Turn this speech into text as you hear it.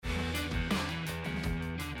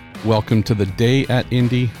Welcome to the Day at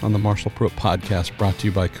Indy on the Marshall Pruitt podcast, brought to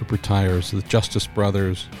you by Cooper Tires, the Justice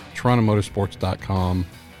Brothers, TorontoMotorsports.com,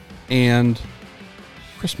 and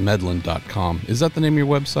ChrisMedland.com. Is that the name of your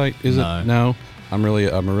website? Is No. it? No. I'm a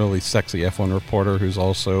really sexy F1 reporter who's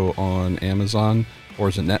also on Amazon, or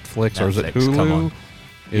is it Netflix, or is it Hulu? Come on.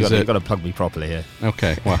 You've got to plug me properly here.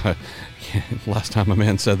 Okay. Well, last time a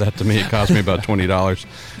man said that to me, it cost me about $20.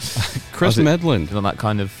 Chris Medland. Is it on that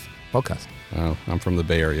kind of podcast? Oh, I'm from the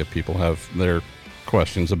Bay Area. People have their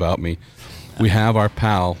questions about me. We have our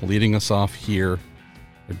pal leading us off here,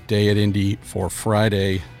 a Day at Indy for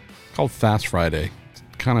Friday, called Fast Friday. It's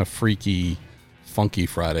kind of freaky, funky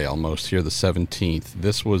Friday almost here, the 17th.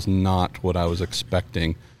 This was not what I was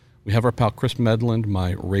expecting. We have our pal Chris Medland,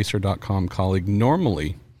 my Racer.com colleague.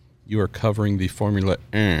 Normally, you are covering the Formula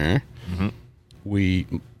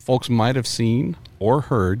Folks might have seen or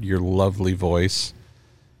heard your lovely voice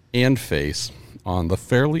and face on the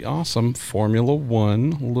fairly awesome Formula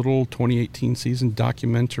One little 2018 season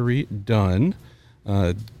documentary done.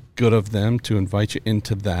 Good of them to invite you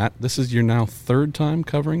into that. This is your now third time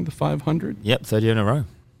covering the 500? Yep, third year in a row.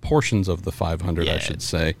 Portions of the 500, I should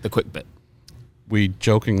say. The quick bit. We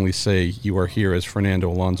jokingly say you are here as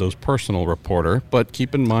Fernando Alonso's personal reporter, but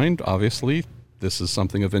keep in mind, obviously, this is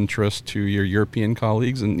something of interest to your European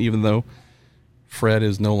colleagues, and even though Fred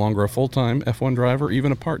is no longer a full-time F1 driver,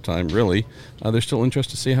 even a part-time, really, they're still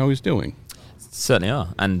interested to see how he's doing. Certainly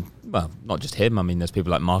are. And, well, not just him. I mean, there's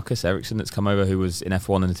people like Marcus Ericsson that's come over who was in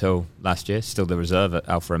F1 until last year, still the reserve at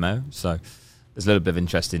Alfa Romeo. So there's a little bit of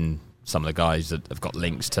interest in some of the guys that have got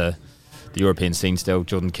links to the European scene still.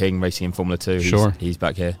 Jordan King racing in Formula 2. He's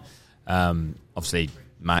back here. Obviously,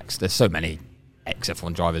 Max. There's so many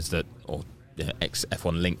ex-F1 drivers or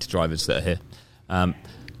ex-F1 linked drivers that are here.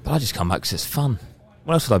 But I just come back because it's fun.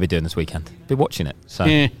 What else would I be doing this weekend? Be watching it. So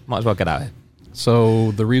might as well get out here. So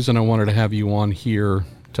the reason I wanted to have you on here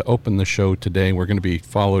to open the show today, we're going to be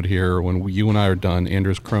followed here when you and I are done.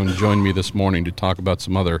 Anders Krohn joined me this morning to talk about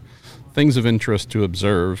some other things of interest to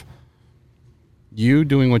observe. You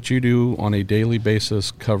doing what you do on a daily basis,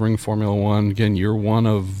 covering Formula One. Again, you're one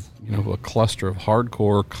of a cluster of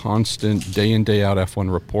hardcore, constant, day in, day out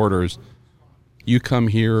F1 reporters. You come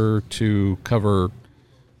here to cover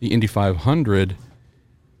the Indy 500.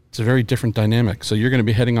 It's a very different dynamic. So you're going to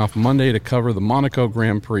be heading off Monday to cover the Monaco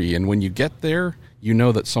Grand Prix. And when you get there, you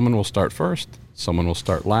know that someone will start first, someone will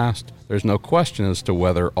start last. There's no question as to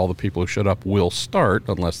whether all the people who showed up will start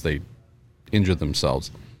unless they injure themselves.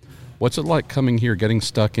 What's it like coming here, getting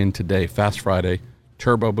stuck in today, Fast Friday,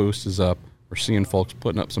 turbo boost is up. We're seeing folks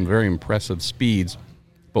putting up some very impressive speeds,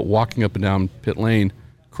 but walking up and down pit lane,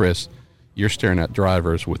 Chris, you're staring at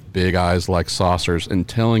drivers with big eyes like saucers and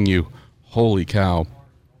telling you, holy cow.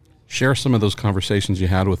 Share some of those conversations you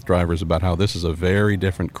had with drivers about how this is a very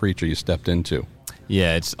different creature you stepped into.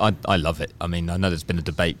 Yeah, I love it. I mean, I know there's been a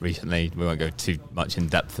debate recently. We won't go too much in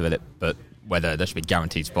depth with it, but whether there should be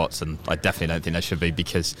guaranteed spots, and I definitely don't think there should be,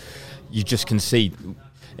 because you just can see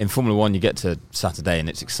in Formula One you get to Saturday and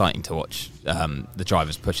it's exciting to watch the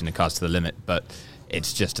drivers pushing the cars to the limit, but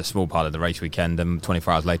it's just a small part of the race weekend, and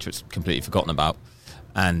 24 hours later it's completely forgotten about.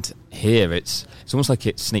 And here it's almost like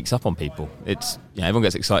it sneaks up on people. It's everyone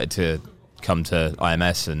gets excited to come to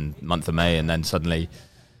IMS and month of May, and then suddenly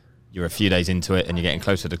you're a few days into it and you're getting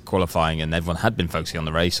closer to qualifying, and everyone had been focusing on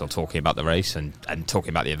the race or talking about the race and talking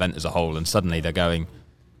about the event as a whole, and suddenly they're going,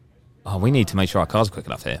 oh, we need to make sure our cars are quick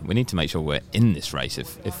enough here. We need to make sure we're in this race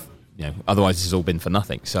if otherwise this has all been for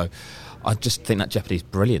nothing. So I just think that jeopardy is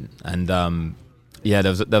brilliant. And there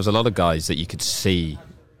was a lot of guys that you could see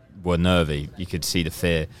were nervy. You could see the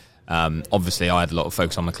fear. Obviously I had a lot of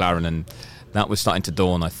focus on McLaren, and that was starting to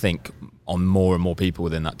dawn, I think, on more and more people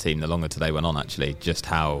within that team the longer today went on, actually, just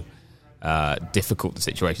how difficult the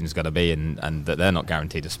situation is going to be, and that they're not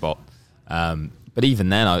guaranteed a spot. But even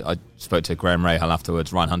then, I spoke to Graham Rahal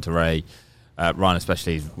afterwards, Ryan Hunter-Reay. Ryan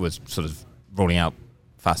especially was sort of rolling out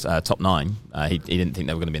fast top 9. He didn't think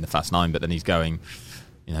they were going to be in the fast 9, but then he's going,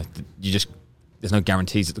 there's no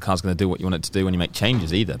guarantees that the car's going to do what you want it to do when you make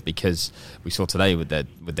changes either, because we saw today with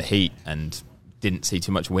the heat and didn't see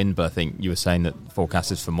too much wind, but I think you were saying that the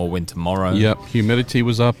forecast is for more wind tomorrow. Yep, humidity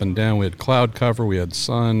was up and down. We had cloud cover, we had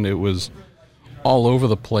sun. It was all over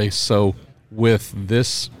the place. So with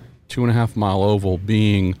this 2.5 mile oval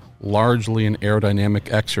being largely an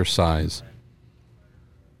aerodynamic exercise,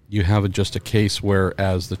 you have just a case where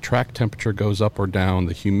as the track temperature goes up or down,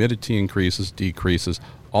 the humidity increases, decreases,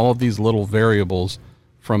 all of these little variables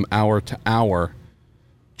from hour to hour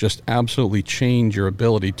just absolutely change your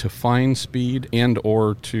ability to find speed and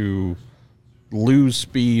or to lose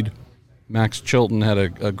speed Max Chilton had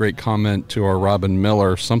a great comment to our Robin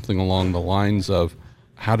Miller, something along the lines of,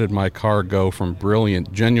 how did my car go from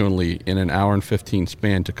brilliant, genuinely, in an hour and 15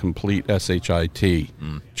 span to complete SHIT?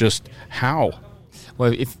 Just how?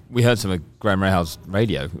 Well, if we heard some of Graham Rahal's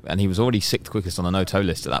radio, and he was already sixth quickest on the no-toe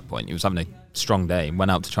list at that point. He was having a strong day,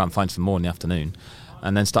 went out to try and find some more in the afternoon,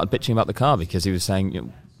 and then started bitching about the car because he was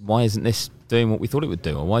saying, why isn't this doing what we thought it would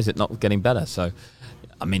do, or why is it not getting better? So,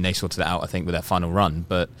 I mean, they sorted it out, I think, with their final run,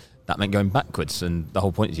 but that meant going backwards, and the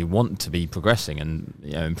whole point is you want to be progressing and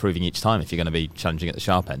improving each time if you're going to be challenging at the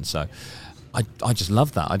sharp end. So I just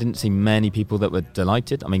love that. I didn't see many people that were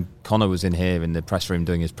delighted. I mean, Connor was in here in the press room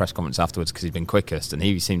doing his press conference afterwards because he'd been quickest, and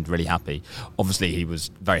he seemed really happy. Obviously, he was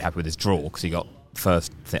very happy with his draw because he got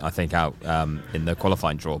first, I think, out in the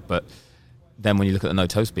qualifying draw. But then when you look at the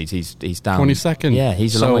no-toe speeds, he's down 22nd. Yeah,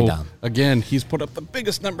 he's a long way down. Again, he's put up the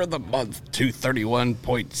biggest number of the month,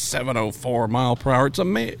 231.704 mile per hour. It's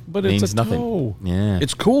amazing, but it's a nothing. toe. Yeah,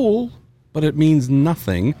 it's cool, but it means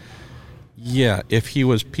nothing. Yeah, if he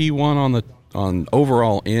was P1 on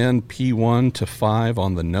overall and P1 to 5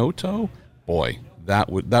 on the no-toe, boy,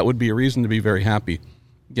 that would be a reason to be very happy.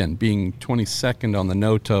 Again, being 22nd on the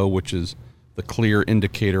no-toe, which is the clear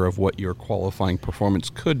indicator of what your qualifying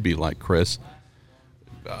performance could be like, Chris.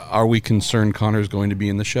 Are we concerned Connor's going to be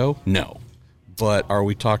in the show? No. But are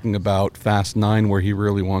we talking about Fast 9 where he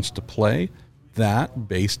really wants to play? That,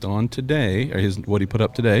 based on today, or what he put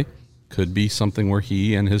up today, could be something where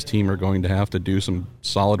he and his team are going to have to do some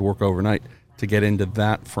solid work overnight to get into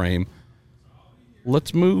that frame.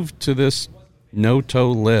 Let's move to this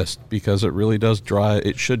no-toe list because it really does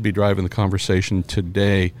it should be driving the conversation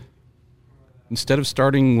today. Instead of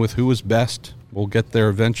starting with who is best, we'll get there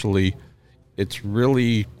eventually. It's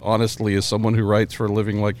really, honestly, as someone who writes for a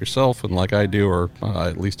living like yourself and like I do, or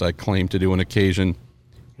at least I claim to do on occasion,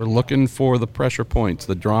 we're looking for the pressure points,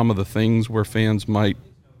 the drama, the things where fans might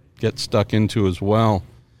get stuck into as well.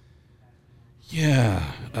 Yeah,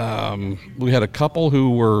 we had a couple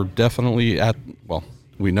who were definitely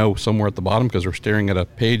we know somewhere at the bottom because we're staring at a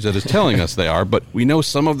page that is telling us they are, but we know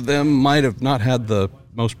some of them might have not had the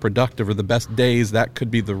most productive or the best days. That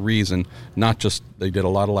could be the reason, not just they did a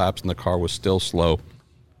lot of laps and the car was still slow.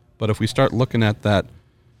 But if we start looking at that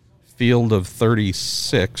field of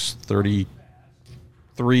 36,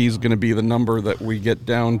 33 is going to be the number that we get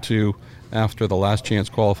down to after the last chance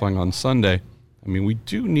qualifying on Sunday. I mean, we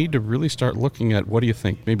do need to really start looking at, what do you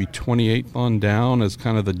think, maybe 28th on down as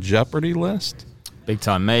kind of the jeopardy list? Big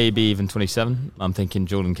time, maybe even 27. I'm thinking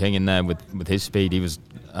Jordan King in there with his speed. He was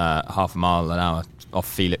half a mile an hour off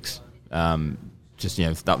Felix. That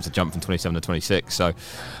was a jump from 27 to 26. So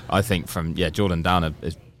I think Jordan down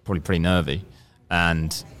is probably pretty nervy.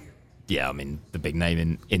 And I mean, the big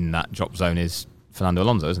name in that drop zone is Fernando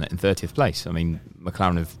Alonso, isn't it, in 30th place? I mean,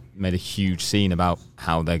 McLaren have made a huge scene about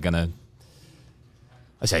how they're going to,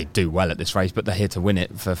 I say do well at this race, but they're here to win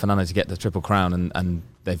it, for Fernando to get the Triple Crown, and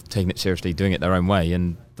they've taken it seriously, doing it their own way.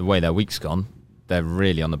 And the way their week's gone, they're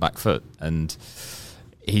really on the back foot. And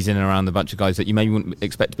he's in and around a bunch of guys that you maybe wouldn't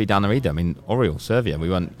expect to be down there either. I mean, Oriol Servia,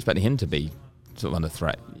 we weren't expecting him to be sort of under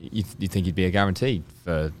threat. You'd think he'd be a guarantee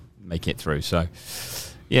for making it through. So,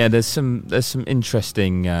 yeah, there's some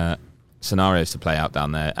interesting scenarios to play out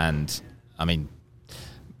down there. And, I mean,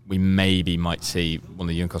 we maybe might see one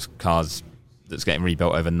of the Juncos cars that's getting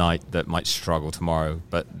rebuilt overnight that might struggle tomorrow,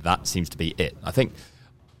 but that seems to be it. I think,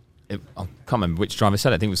 I can't remember which driver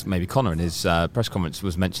said it, I think it was maybe Connor in his press conference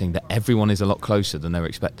was mentioning that everyone is a lot closer than they were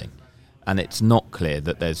expecting. And it's not clear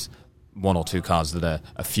that there's one or two cars that are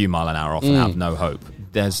a few mile an hour off and have no hope.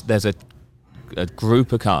 There's a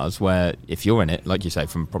group of cars where if you're in it, like you say,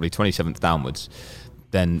 from probably 27th downwards,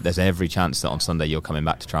 then there's every chance that on Sunday you're coming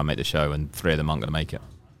back to try and make the show, and three of them aren't going to make it.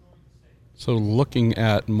 So looking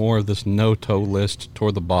at more of this no-toe list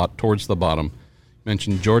towards the bottom,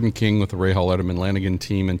 mentioned Jordan King with the Rahal Letterman Lanigan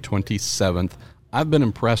team in 27th. I've been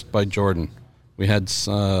impressed by Jordan. We had,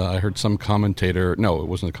 I heard some commentator, no, it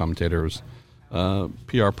wasn't a commentator, it was a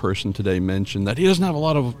PR person today mentioned that he doesn't have a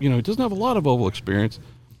lot of oval experience.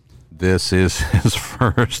 This is his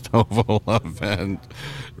first oval event,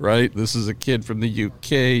 right? This is a kid from the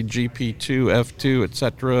UK, GP2, F2,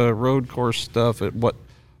 etc., road course stuff.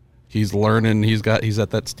 He's learning. He's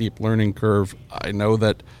at that steep learning curve. I know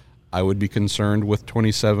that I would be concerned with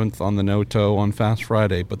 27th on the no-toe on Fast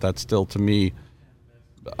Friday, but that's still, to me,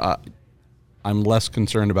 I'm less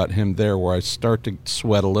concerned about him there. Where I start to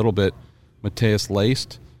sweat a little bit, Matheus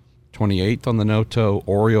Leist, 28th on the no-toe.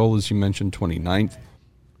 Oriol, as you mentioned, 29th.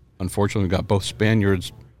 Unfortunately, we've got both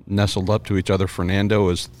Spaniards nestled up to each other. Fernando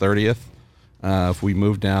is 30th. If we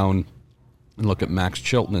move down And look at Max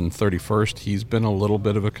Chilton in 31st. He's been a little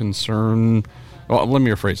bit of a concern. Well, let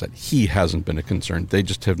me rephrase that. He hasn't been a concern. They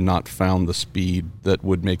just have not found the speed that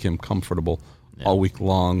would make him comfortable all week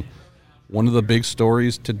long. One of the big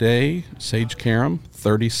stories today, Sage Karam,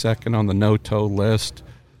 32nd on the no-toe list,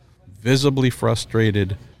 visibly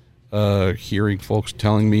frustrated, hearing folks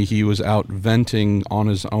telling me he was out venting on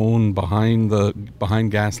his own behind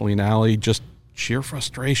Gasoline Alley, just sheer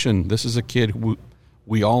frustration. This is a kid who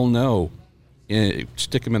we all know.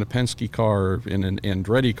 Stick him in a Penske car, in an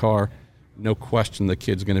Andretti car, no question the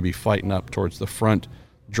kid's going to be fighting up towards the front.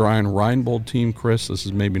 Brian Reinbold team, Chris, this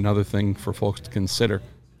is maybe another thing for folks to consider.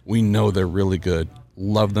 We know they're really good.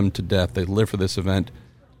 Love them to death. They live for this event.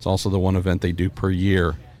 It's also the one event they do per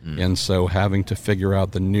year. And so having to figure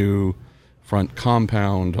out the new front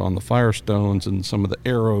compound on the Firestones and some of the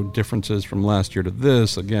aero differences from last year to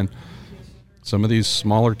this, again, some of these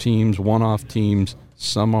smaller teams, one-off teams,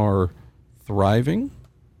 some are thriving.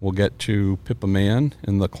 We'll get to Pippa Mann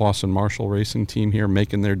and the Clausen Marshall Racing team here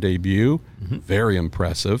making their debut. Very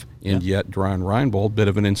impressive. And yet, Brian Reinbold, bit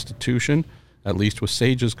of an institution, at least with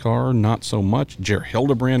Sage's car, not so much. Jer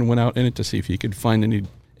Hildebrand went out in it to see if he could find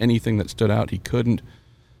anything that stood out. He couldn't.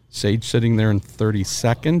 Sage sitting there in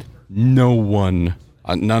 32nd.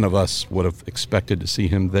 None of us would have expected to see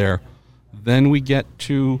him there. Then we get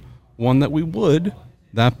to one that we would,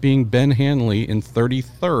 that being Ben Hanley in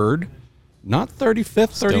 33rd. Not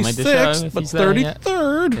 35th, 36th, but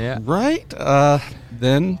 33rd, right?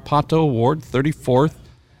 Then Pato Award, 34th.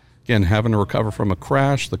 Again, having to recover from a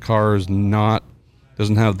crash. The car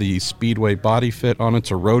doesn't have the Speedway body fit on it.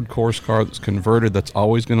 It's a road course car that's converted. That's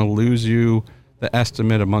always going to lose you. The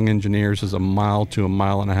estimate among engineers is 1 mile to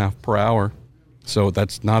 1.5 miles per hour. So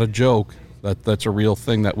that's not a joke. That's a real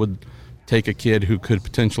thing. That would take a kid who could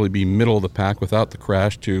potentially be middle of the pack without the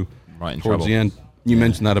crash to towards the end. You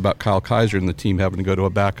mentioned that about Kyle Kaiser and the team having to go to a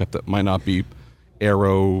backup that might not be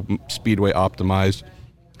aero Speedway optimized.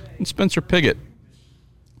 And Spencer Piggott,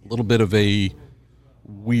 a little bit of a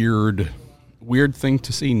weird thing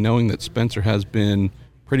to see, knowing that Spencer has been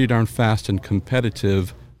pretty darn fast and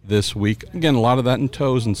competitive this week. Again, a lot of that in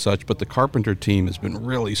tows and such, but the Carpenter team has been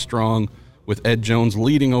really strong with Ed Jones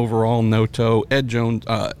leading overall, no toe. Ed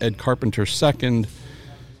Carpenter second.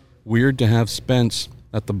 Weird to have Spence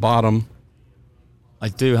at the bottom. I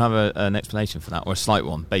do have an explanation for that, or a slight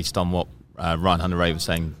one, based on what Ryan Hunter-Ray was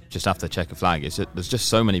saying just after the checker flag. Is that there's just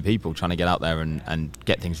so many people trying to get out there and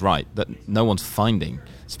get things right that no one's finding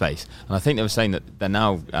space. And I think they were saying that they're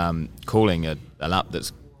now calling a lap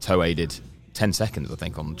that's toe-aided 10 seconds, I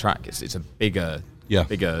think, on the track. It's a bigger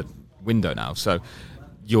window now. So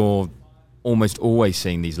you're almost always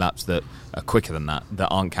seeing these laps that are quicker than that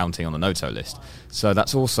aren't counting on the no-toe list. So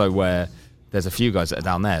that's also where there's a few guys that are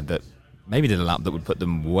down there that maybe did a lap that would put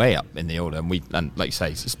them way up in the order. And like you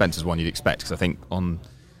say, Spencer's one you'd expect, because I think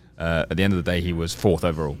at the end of the day he was 4th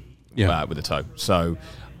overall with a toe. So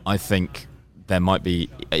I think there might be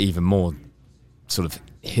even more sort of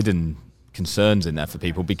hidden concerns in there for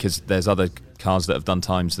people, because there's other cars that have done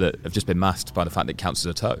times that have just been masked by the fact that it counts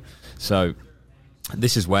as a toe. So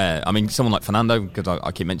this is where, I mean, someone like Fernando, because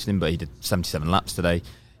I keep mentioning him, but he did 77 laps today.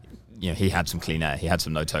 You know, he had some clean air, he had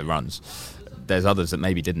some no-toe runs. There's others that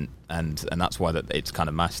maybe didn't, and that's why it's kind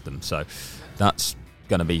of masked them. So that's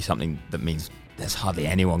going to be something that means there's hardly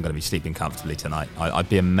anyone going to be sleeping comfortably tonight. I'd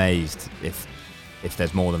be amazed if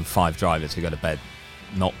there's more than 5 drivers who go to bed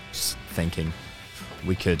not thinking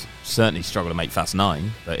we could certainly struggle to make Fast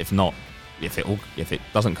 9, but if not, if it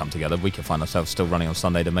doesn't come together, we can find ourselves still running on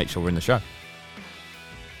Sunday to make sure we're in the show.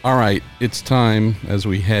 All right, it's time as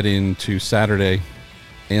we head into Saturday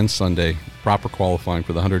and Sunday, proper qualifying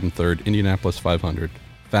for the 103rd Indianapolis 500.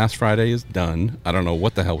 Fast Friday is done. I don't know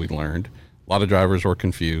what the hell we learned. A lot of drivers were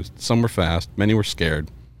confused. Some were fast. Many were scared.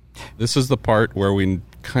 This is the part where we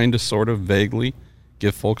kind of sort of vaguely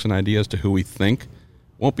give folks an idea as to who we think.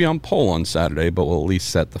 Won't be on pole on Saturday, but we'll at least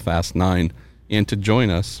set the Fast 9. And to join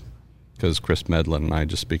us, because Chris Medland and I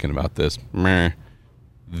just speaking about this,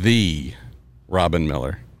 the Robin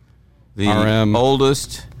Miller. The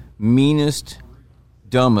oldest, meanest,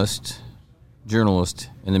 dumbest journalist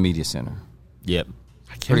in the media center. Yep.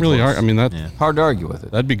 I can't really argue. I mean, that's hard to argue with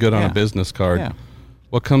it. That'd be good on a business card. Yeah.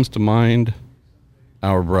 What comes to mind,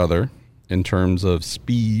 our brother, in terms of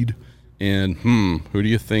speed and who do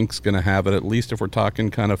you think's going to have it, at least if we're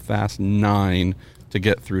talking kind of Fast 9 to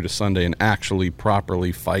get through to Sunday and actually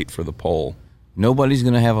properly fight for the pole? Nobody's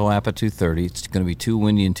going to have a lap at 2:30. It's going to be too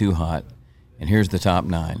windy and too hot. And here's the top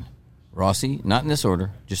 9. Rossi, not in this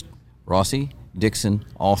order, just Rossi, Dixon,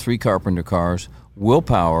 all 3 Carpenter cars, Will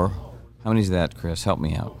Power. How many is that, Chris? Help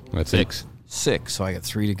me out. That's 6. 6, so I got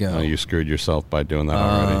 3 to go. Oh, you screwed yourself by doing that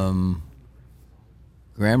already.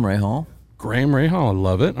 Graham Rahal. Graham Rahal, I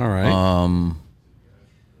love it. All right.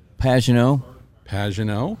 Pagano.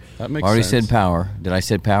 That makes Already sense. said Power. Did I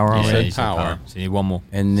say Power already? you said Power. So you need one more.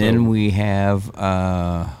 And then we have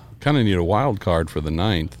Kind of need a wild card for the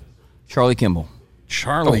 9th. Charlie Kimball.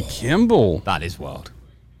 Charlie Kimball. That is wild.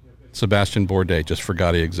 Sebastian Bourdais. Just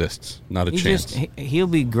forgot he exists. Not a chance. He'll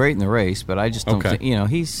be great in the race, but I just don't think,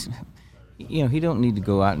 he's, he don't need to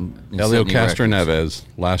go out and Elio set any records. Castroneves,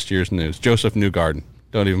 last year's news. Joseph Newgarden.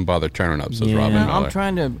 Don't even bother turning up, says Robin Miller. I'm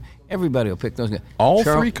trying to. Everybody will pick those guys. All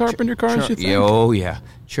 3 Carpenter cars, you think? Oh yeah,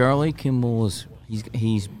 Charlie Kimball is.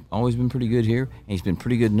 He's always been pretty good here. And he's been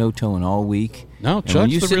pretty good no-towing all week. No, and when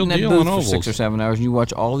you Chuck's the sit real in that deal booth on for ovals. 6 or 7 hours and you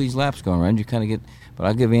watch all these laps going around, you kind of get. But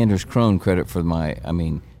I give Anders Krohn credit for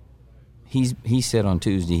he said on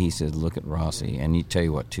Tuesday, he said, look at Rossi. And you tell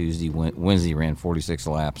you what, Wednesday ran 46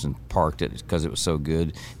 laps and parked it because it was so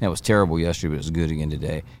good. That was terrible yesterday, but it was good again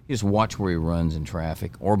today. You just watch where he runs in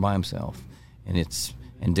traffic or by himself.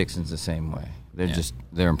 And Dixon's the same way.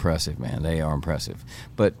 They're impressive, man. They are impressive.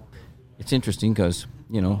 But it's interesting because,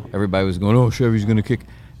 everybody was going, Chevy's going to kick.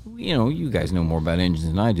 You guys know more about engines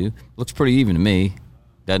than I do. Looks pretty even to me,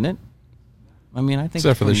 doesn't it? I mean, I think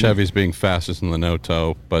Except for the Chevys being fastest in the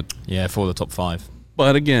no-tow, but Yeah, for the top 5.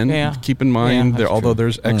 But again, keep in mind, that's although true.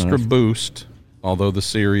 there's extra boost, although the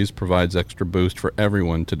series provides extra boost for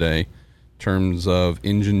everyone today, in terms of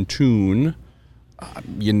engine tune,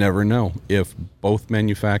 you never know. If both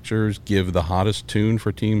manufacturers give the hottest tune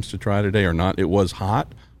for teams to try today or not, it was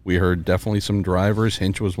hot. We heard definitely some drivers,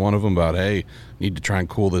 Hinch was one of them, about, hey, need to try and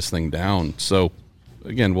cool this thing down. So,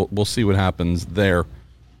 again, we'll see what happens there.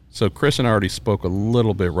 So Chris and I already spoke a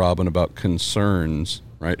little bit, Robin, about concerns,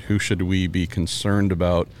 right? Who should we be concerned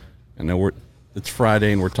about? I know it's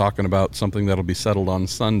Friday and we're talking about something that'll be settled on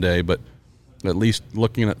Sunday, but at least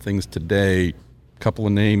looking at things today, a couple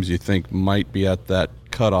of names you think might be at that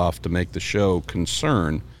cutoff to make the show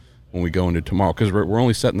concern when we go into tomorrow. Because we're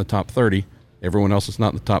only setting the top 30. Everyone else that's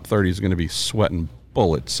not in the top 30 is going to be sweating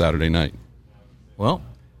bullets Saturday night. Well,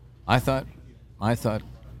 I thought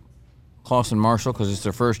Clausen Marshall, because it's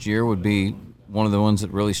their first year, would be one of the ones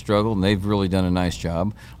that really struggled, and they've really done a nice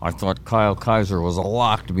job. I thought Kyle Kaiser was a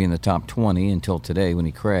lock to be in the top 20 until today when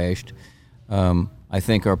he crashed. I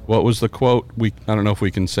think What was the quote? I don't know if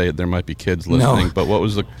we can say it. There might be kids listening, but what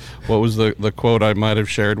was the quote I might have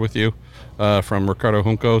shared with you from Ricardo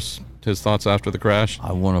Juncos? His thoughts after the crash?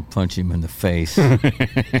 I want to punch him in the face.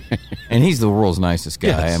 And he's the world's nicest guy.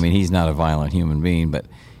 Yes. I mean, he's not a violent human being, but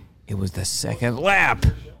it was the second lap.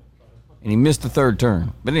 And he missed the third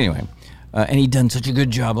turn. But anyway, and he'd done such a good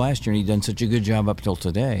job last year, and he'd done such a good job up till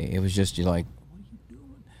today. It was just, you're like, what are you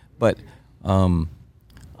doing? But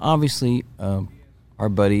obviously, our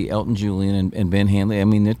buddy Elton Julian and Ben Hanley, I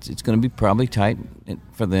mean, it's going to be probably tight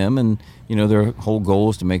for them, and, their whole goal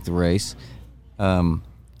is to make the race.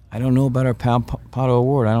 I don't know about our Pato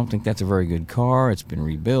Award. I don't think that's a very good car. It's been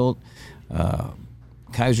rebuilt.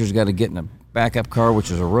 Kaiser's got to get in a backup car,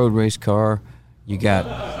 which is a road race car. You got,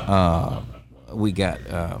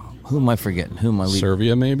 who am I forgetting? Who am I leaving?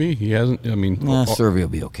 Servia, maybe? He hasn't, Servia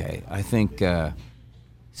will be okay. I think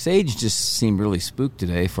Sage just seemed really spooked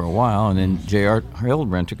today for a while, and then J.R.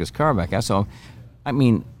 Hildebrand took his car back out. So, I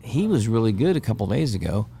mean, he was really good a couple days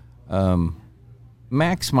ago.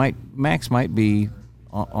 Max might be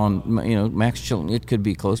on Max Chilton. It could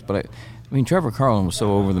be close, but I mean, Trevor Carlin was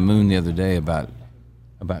so over the moon the other day about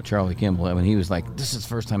Charlie Kimball. I mean, he was like, "This is the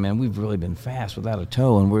first time, man, we've really been fast without a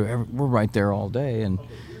tow, and we're right there all day." And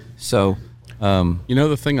so,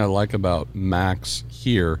 the thing I like about Max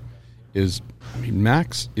here is,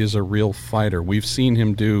 Max is a real fighter. We've seen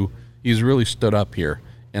him he's really stood up here,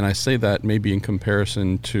 and I say that maybe in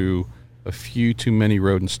comparison to a few too many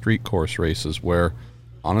road and street course races where,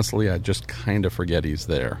 honestly, I just kind of forget he's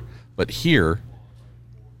there. But here,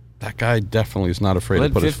 that guy definitely is not afraid to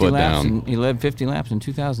put his foot down. He led 50 laps in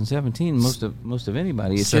 2017, most of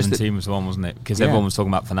anybody. It's 17 was the one, wasn't it? Because everyone was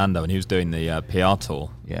talking about Fernando, and he was doing the PR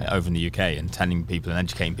tour over in the UK and telling people and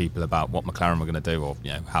educating people about what McLaren were going to do, or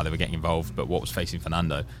how they were getting involved, but what was facing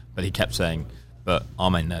Fernando. But he kept saying, "But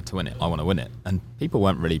I'm in there to win it. I want to win it." And people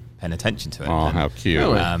weren't really paying attention to it. Oh, how cute!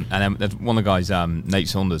 And then there's one of the guys, Nate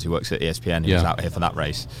Saunders, who works at ESPN, who was out here for that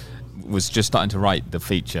race, was just starting to write the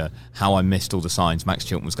feature, how I missed all the signs Max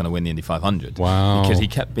Chilton was going to win the Indy 500. Wow. Because he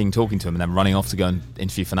kept talking to him and then running off to go and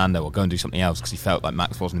interview Fernando or go and do something else because he felt like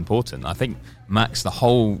Max wasn't important. I think Max, the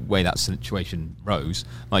whole way that situation rose,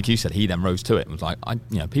 like you said, he then rose to it and was like,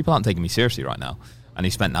 people aren't taking me seriously right now. And he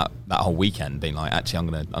spent that whole weekend being like, actually,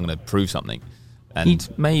 I'm gonna prove something.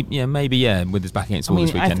 And maybe with his back against the wall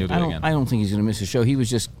this weekend, he'll do it again. I don't think he's going to miss a show.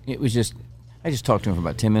 I just talked to him for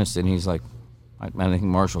about 10 minutes, and he's like, I think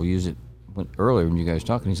Marshall used it earlier when you guys were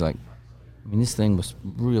talking. He's like, I mean, this thing was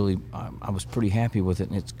really, I was pretty happy with it,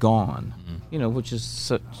 and it's gone. Which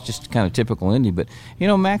is just kind of typical Indy. But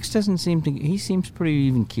Max doesn't seem to. He seems pretty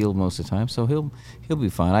even keeled most of the time, so he'll be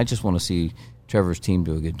fine. I just want to see Trevor's team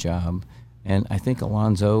do a good job, and I think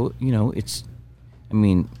Alonso. I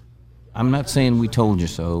mean, I'm not saying we told you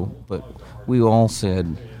so, but we all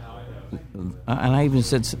said, and I even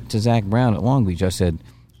said to Zach Brown at Long Beach, I said,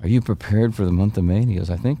 "Are you prepared for the month of May?" And he goes,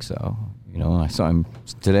 "I think so." And I saw him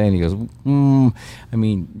today, and he goes, I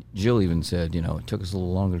mean, Jill even said, it took us a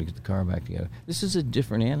little longer to get the car back together. This is a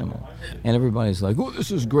different animal. And everybody's like, this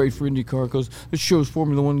is great for IndyCar because it shows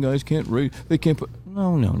Formula One guys can't race. They can't put...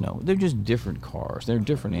 No. They're just different cars. They're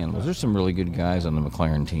different animals. There's some really good guys on the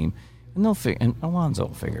McLaren team, and and Alonso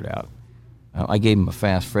will figure it out. I gave him a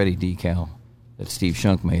Fast Freddy decal that Steve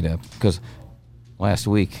Shunk made up because last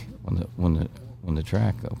week when the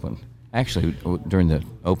track opened, actually during the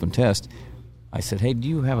open test, I said, hey, do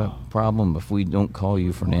you have a problem if we don't call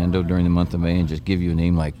you Fernando during the month of May and just give you a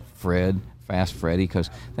name like Fred, Fast Freddy? Because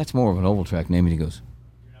that's more of an oval track name. And he goes,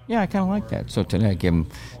 yeah, I kind of like that. So today I gave him,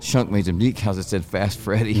 Shunk made some decals that said Fast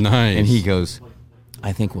Freddy. Nice. And he goes,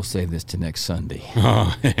 I think we'll save this to next Sunday.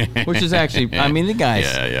 Which is actually, I mean, the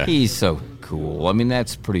guy's, he's so cool. I mean,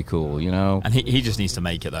 that's pretty cool, And he just needs to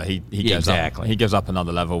make it, though. He goes up. He goes up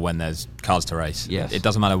another level when there's cars to race. Yes. It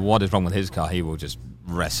doesn't matter what is wrong with his car. He will just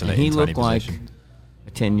wrestle it into any position. He looked like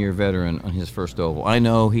a 10-year veteran on his first oval. I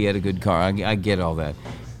know he had a good car. I get all that.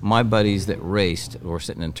 My buddies that raced were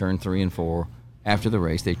sitting in turn 3 and 4 after the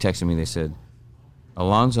race. They texted me. They said,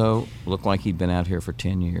 Alonso looked like he'd been out here for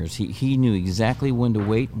 10 years. He knew exactly when to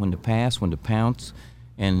wait, when to pass, when to pounce,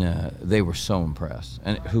 and they were so impressed.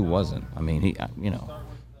 And who wasn't? I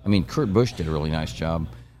mean, Kurt Busch did a really nice job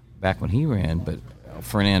back when he ran, but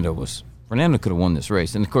Fernando could have won this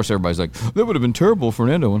race. And, of course, everybody's like, that would have been terrible if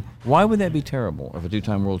Fernando won. Why would that be terrible if a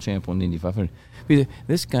two-time world champ won the Indy 500? Because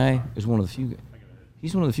this guy is one of the few –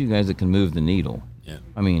 he's one of the few guys that can move the needle. Yeah.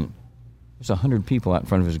 I mean, there's 100 people out in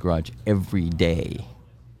front of his garage every day.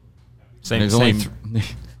 Same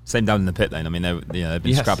down in the pit lane. I mean, they've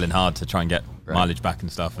been scrabbling hard to try and get mileage back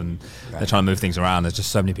and stuff, and they're trying to move things around. There's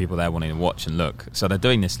just so many people there wanting to watch and look. So they're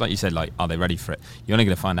doing this, like you said, like, are they ready for it? You're only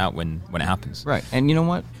going to find out when it happens. Right. And you know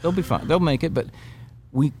what? They'll be fine. They'll make it, but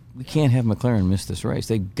we can't have McLaren miss this race.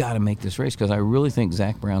 They've got to make this race because I really think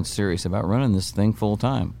Zach Brown's serious about running this thing full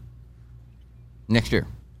time next year.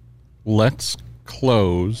 Let's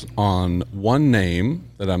close on one name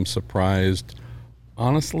that I'm surprised,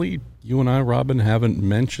 honestly, you and I, Robin, haven't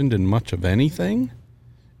mentioned in much of anything,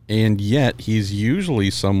 and yet he's usually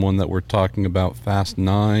someone that we're talking about Fast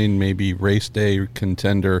 9, maybe race day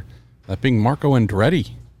contender, that being Marco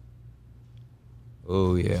Andretti.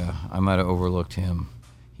 Oh, yeah. I might have overlooked him.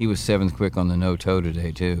 He was 7th quick on the no-toe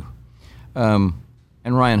today, too. And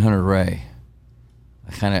Ryan Hunter-Ray.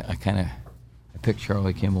 I picked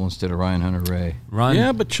Charlie Kimball instead of Ryan Hunter-Ray.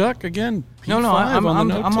 Yeah, but Chuck, again,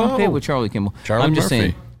 P5 I'm okay with Charlie Kimball. I'm just Murphy.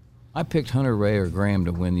 saying, I picked Hunter-Ray or Graham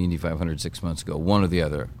to win the Indy 500 6 months ago, one or the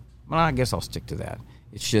other. Well, I guess I'll stick to that.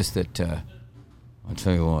 It's just that, I'll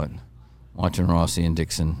tell you what, watching Rossi and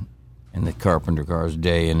Dixon and the Carpenter cars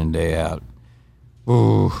day in and day out,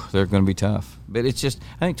 ooh, they're going to be tough. But it's just,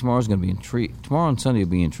 I think tomorrow's going to be intriguing. Tomorrow and Sunday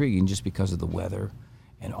will be intriguing just because of the weather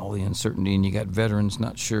and all the uncertainty, and you got veterans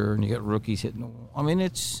not sure, and you got rookies hitting the wall. I mean,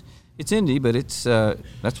 it's Indy, but it's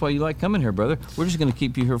that's why you like coming here, brother. We're just going to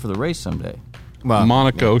keep you here for the race someday. Well,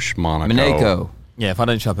 Monaco. Yeah, if I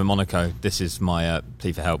don't show up in Monaco, this is my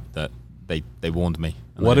plea for help that they warned me.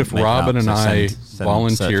 What if Robin and I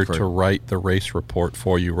volunteer to write the race report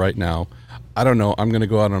for you right now? I don't know. I'm going to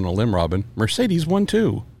go out on a limb, Robin. Mercedes won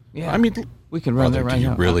too. Yeah. I mean, we can run that right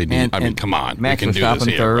now. You really need. I mean, come on. Max we can Verstappen do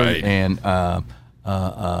this third, here, right? and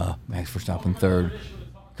Max Verstappen third.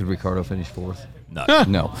 Could Ricardo finish 4th? No.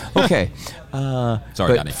 No. Okay.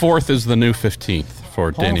 Sorry, Danny. 4th is the new 15th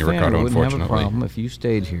for Danny Ricardo, wouldn't unfortunately. have a problem if you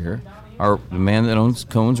stayed here. The man that owns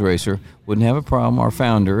Cohen's Racer wouldn't have a problem, our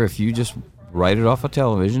founder, if you just write it off of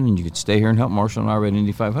television and you could stay here and help Marshall and I write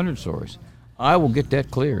Indy 500 stories. I will get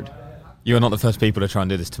that cleared. You are not the first people to try and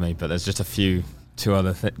do this to me, but there's just too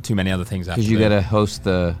many other things. Because you got to host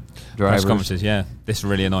the drivers. Press conferences, yeah. This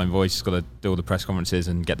really annoying voice has got to do all the press conferences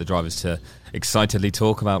and get the drivers to excitedly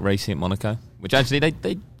talk about racing at Monaco, which actually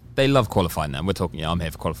they love qualifying now. We're talking, I'm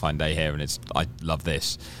here for qualifying day here, and I love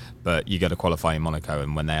this. But you go to qualify in Monaco,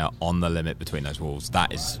 and when they are on the limit between those walls,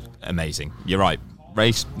 that is amazing. You're right.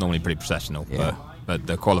 Race, normally pretty processional, but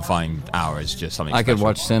the qualifying hour is just something I special. could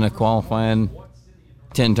watch Senna qualifying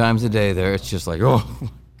 10 times a day there. It's just like, oh,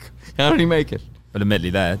 how did he make it? But admittedly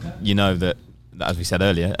there, you know that, as we said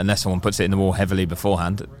earlier, unless someone puts it in the wall heavily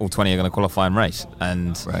beforehand, all 20 are going to qualify and race.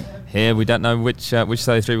 And here we don't know which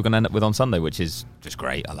 33 we're going to end up with on Sunday, which is just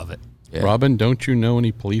great. I love it. Yeah. Robin, don't you know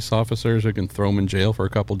any police officers who can throw him in jail for a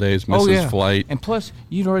couple days, miss his flight? And plus,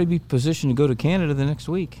 you'd already be positioned to go to Canada the next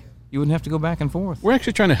week. You wouldn't have to go back and forth. We're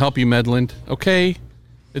actually trying to help you, Medland, okay?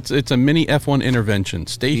 It's a mini F1 intervention.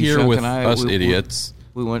 Stay here with us idiots.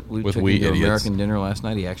 We took him to American dinner last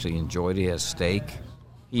night. He actually enjoyed it. He has steak.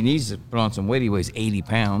 He needs to put on some weight. He weighs 80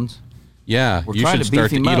 pounds. Yeah, you should start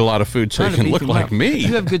to eat a lot of food so you can look like me. Do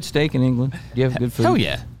you have good steak in England? Do you have good food? Hell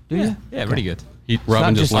yeah. Do you? Yeah, really good.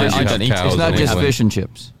 Robin just learned I don't eat it. cows. It's not in just England. fish and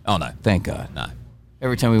chips. Oh, no. Thank God. No.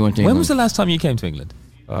 Every time we went to England. When was the last time you came to England?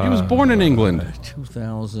 He was born in England.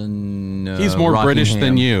 2000. He's more British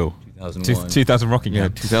than you. 2001. 2000 Rockingham. Yeah,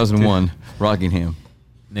 2001. Rockingham.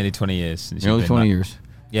 Nearly 20 years since Nearly you've been 20 back. years.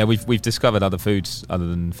 Yeah, we've discovered other foods other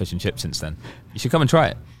than fish and chips since then. You should come and try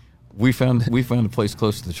it. We found a place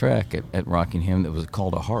close to the track at Rockingham that was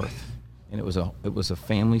called a Hearth, and it was a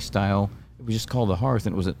family style. It was just called a Hearth,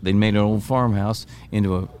 and they made an old farmhouse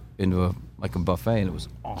into a like a buffet, and it was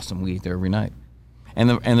awesome. We ate there every night, and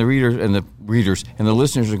the readers and the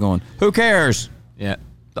listeners are going, who cares? Yeah.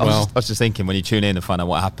 I was just thinking, when you tune in to find out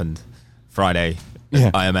what happened Friday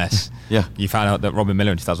at IMS, you found out that Robin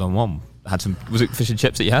Miller in 2001 had some, was it fish and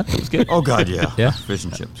chips that you had? It was good. Oh God, yeah. Yeah, fish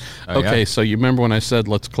and chips. Okay, so you remember when I said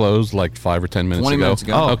let's close like 5 or 10 minutes 20 ago? minutes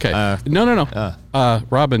ago. Oh, okay. No.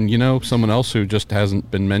 Robin, you know someone else who just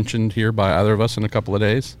hasn't been mentioned here by either of us in a couple of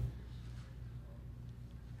days?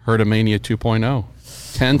 Herdamania 2.0.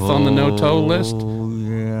 10th on the no-toe list. Oh,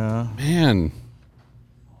 yeah. Man.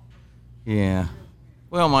 Yeah.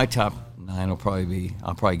 Well, my top 9 will probably be,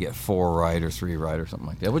 I'll probably get 4 right or 3 right or something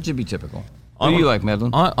like that, which would be typical. What do you like,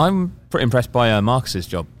 Medland? I'm pretty impressed by Marcus's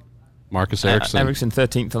job. Marcus Ericsson. Ericsson,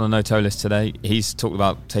 13th on the no-toe list today. He's talked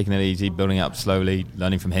about taking it easy, building it up slowly,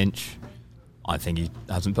 learning from Hinch. I think he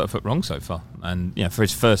hasn't put a foot wrong so far. And for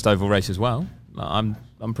his first oval race as well, I'm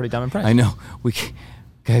pretty damn impressed. I know.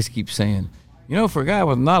 Guys keep saying, for a guy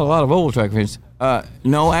with not a lot of oval track experience,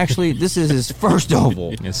 no, actually, this is his first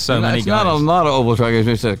oval. There's so many guys. It's not a lot of oval track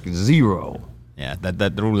experience, it's like 0. Yeah,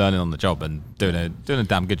 they're all learning on the job and doing a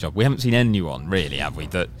damn good job. We haven't seen anyone, really, have we,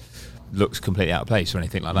 that looks completely out of place or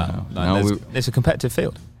anything like that. It's a competitive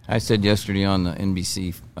field. I said yesterday on the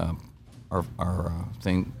NBC, our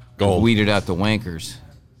thing, Gold. weeded out the wankers.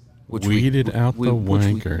 Which we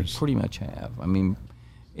pretty much have. I mean,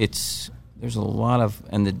 there's a lot of,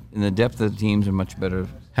 and the depth of the teams are much better.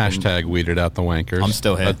 Hashtag weeded out the wankers. I'm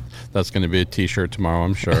still here. That's going to be a T-shirt tomorrow,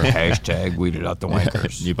 I'm sure. Hashtag weeded out the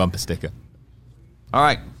wankers. New bumper sticker. All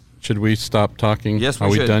right. Should we stop talking? Yes, we Are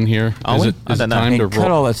we should. done here? Is it time to cut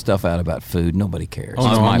all that stuff out about food. Nobody cares. Oh,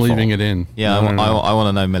 no, I'm leaving it in. Yeah, No. I want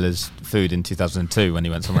to know Miller's food in 2002 when he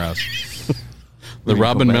went somewhere else. The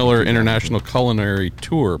Robin Miller International Culinary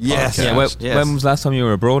Tour Yes. podcast. Yeah, when was the last time you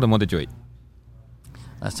were abroad and what did you eat?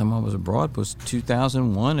 Last time I was abroad was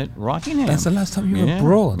 2001 at Rockingham. That's the last time you were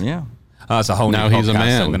abroad? Yeah. Oh, that's a whole Now new he's a podcast man.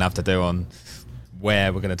 that we're going to have to do on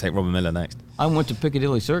where we're going to take Robin Miller next. I went to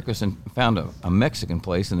Piccadilly Circus and found a Mexican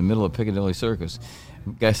place in the middle of Piccadilly Circus.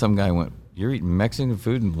 Some guy went, "You're eating Mexican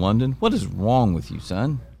food in London? What is wrong with you,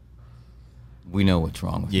 son?" We know what's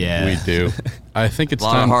wrong with you. Yeah. We do. I think it's A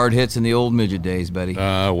lot time. of hard hits in the old midget days, buddy.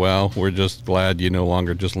 Well, we're just glad you no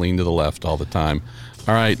longer just lean to the left all the time.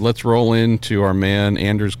 All right, let's roll into our man,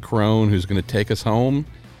 Anders Krohn, who's going to take us home.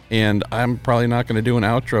 And I'm probably not going to do an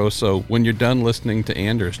outro, so when you're done listening to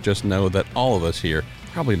Anders, just know that all of us here,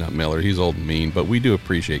 probably not Miller, he's old and mean, but we do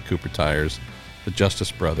appreciate Cooper Tires, the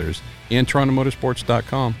Justice Brothers, and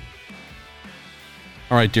TorontoMotorsports.com.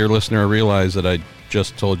 All right, dear listener, I realize that I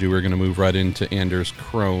just told you we were going to move right into Anders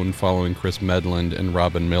Krohn following Chris Medland and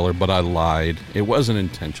Robin Miller, but I lied. It wasn't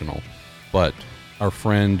intentional. But our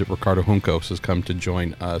friend Ricardo Juncos has come to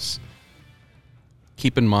join us.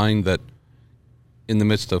 Keep in mind that in the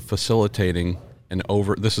midst of facilitating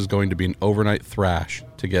this is going to be an overnight thrash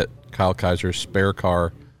to get Kyle Kaiser's spare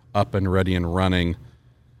car up and ready and running.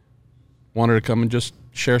 Wanted to come and just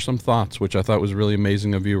share some thoughts, which I thought was really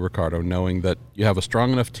amazing of you, Ricardo, knowing that you have a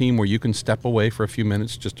strong enough team where you can step away for a few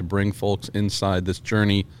minutes just to bring folks inside this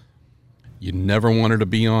journey you never wanted to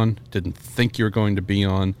be on, didn't think you were going to be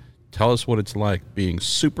on. Tell us what it's like being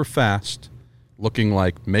super fast, looking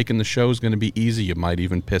like making the show is going to be easy. You might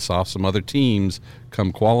even piss off some other teams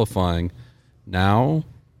come qualifying. Now,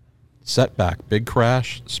 setback, big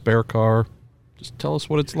crash, spare car. Just tell us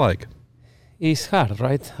what it's like. It's hard,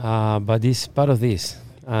 right? But it's part of this.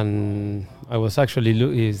 And I was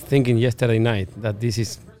actually thinking yesterday night that this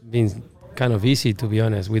is been kind of easy, to be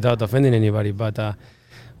honest, without offending anybody. But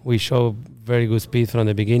we showed very good speed from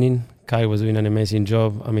the beginning. Kai was doing an amazing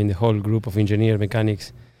job. I mean, the whole group of engineers,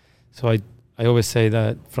 mechanics. So I always say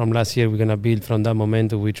that from last year, we're going to build from that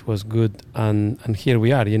momentum, which was good. And here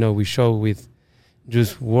we are. We show with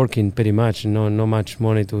just working pretty much, no much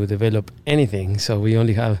money to develop anything. So we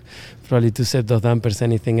only have probably 2 sets of dampers,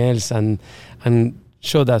 anything else. And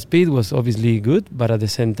show that speed was obviously good, but at the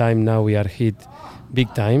same time, now we are hit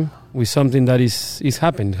big time with something that is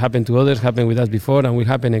happened to others, happened with us before, and will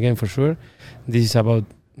happen again for sure. This is about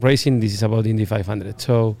racing. This is about Indy 500.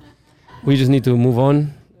 So we just need to move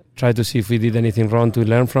on, try to see if we did anything wrong to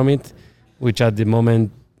learn from it, which at the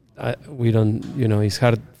moment we don't, it's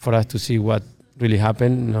hard for us to see what really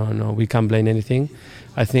happened. No, we can't blame anything.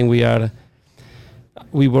 I think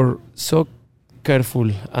we were so careful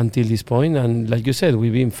until this point, and like you said,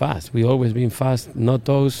 we've been fast. We always been fast, no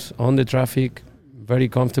toes on the traffic, very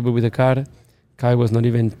comfortable with the car. Kai was not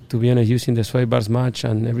even, to be honest, using the sway bars much,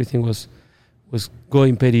 and everything was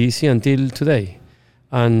going pretty easy until today.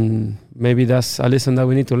 And maybe that's a lesson that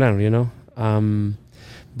we need to learn,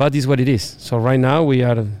 but it's what it is. So right now we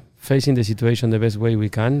are facing the situation the best way we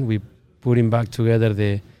can. We putting back together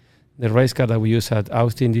the race car that we use at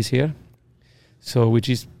Austin this year, so which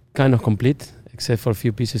is kind of complete except for a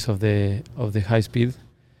few pieces of the high speed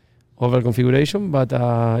over configuration. But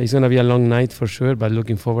it's going to be a long night for sure. But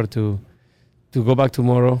looking forward to go back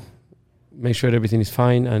tomorrow, make sure everything is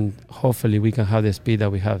fine, and hopefully we can have the speed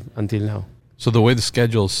that we have until now. So the way the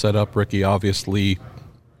schedule is set up, Ricky, obviously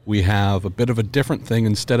we have a bit of a different thing.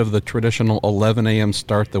 Instead of the traditional 11 a.m.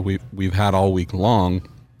 start that we've had all week long,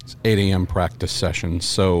 it's 8 a.m. practice sessions.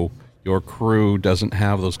 So your crew doesn't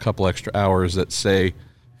have those couple extra hours that, say,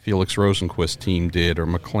 Felix Rosenquist's team did, or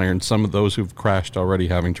McLaren, some of those who've crashed already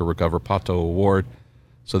having to recover Pato Award.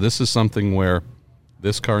 So this is something where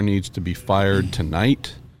this car needs to be fired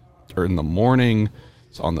tonight or in the morning.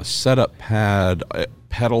 It's on the setup pad,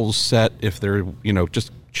 pedals set, if they're,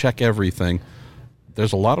 just check everything.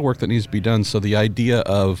 There's a lot of work that needs to be done. So the idea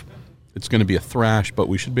of it's going to be a thrash, but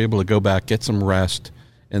we should be able to go back, get some rest,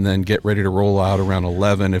 and then get ready to roll out around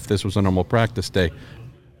 11 if this was a normal practice day.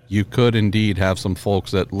 You could indeed have some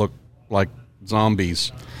folks that look like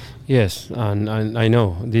zombies. Yes, and I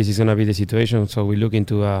know this is going to be the situation, so we look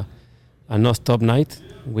into a no-stop night.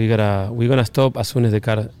 We're gonna stop as soon as the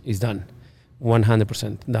car is done,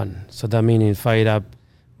 100% done. So that means fire up,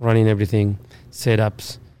 running everything,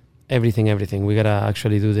 setups, everything. We got to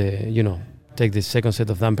actually do take the second set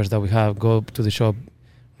of dampers that we have, go to the shop,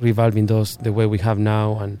 revolving those the way we have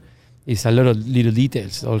now, and it's a lot of little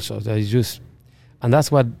details also. That is just, and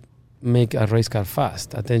that's what make a race car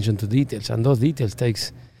fast, attention to details. And those details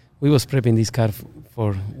we was prepping this car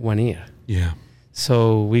for 1 year. Yeah.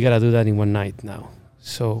 So we got to do that in one night now.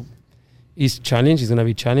 So it's going to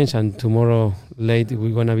be challenge, and tomorrow late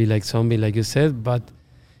we're going to be like zombie, like you said, but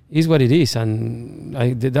it's what it is. And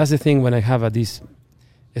that's the thing when I have this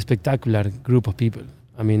spectacular group of people.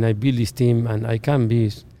 I mean, I build this team, and I can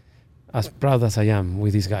be as proud as I am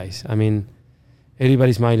with these guys. I mean,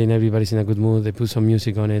 everybody's smiling, everybody's in a good mood. They put some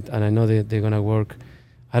music on it, and I know they're going to work.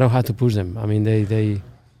 I don't have to push them. I mean,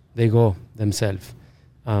 they go themselves.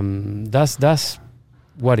 That's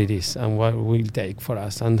what it is and what will take for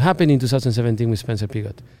us. And happened in 2017 with Spencer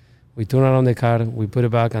Pigot. We turn around the car, we put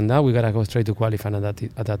it back, and now we got to go straight to qualifying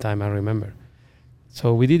at that time, I remember.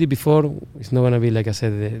 So we did it before. It's not going to be, like I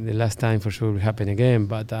said, the last time for sure will happen again.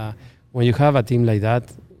 But when you have a team like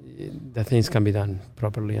that, the things can be done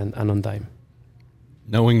properly and on time.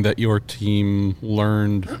 Knowing that your team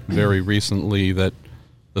learned very recently that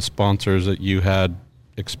the sponsors that you had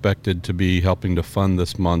expected to be helping to fund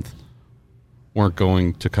this month weren't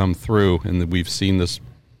going to come through, and that we've seen this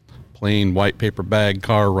plain white paper bag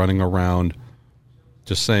car running around,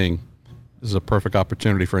 just saying this is a perfect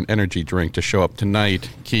opportunity for an energy drink to show up tonight,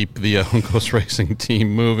 keep the Juncos racing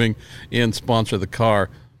team moving, and sponsor the car.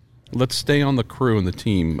 Let's stay on the crew and the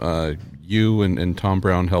team. You and Tom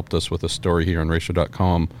Brown helped us with a story here on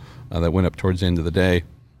Racer.com that went up towards the end of the day,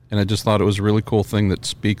 and I just thought it was a really cool thing that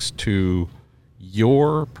speaks to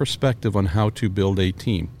your perspective on how to build a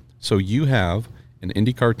team. So you have an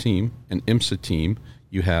IndyCar team, an IMSA team,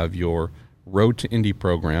 you have your Road to Indy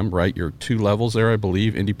program, right? Your 2 levels there, I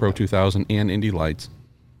believe, Indy Pro 2000 and Indy Lights.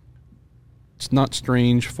 It's not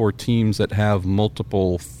strange for teams that have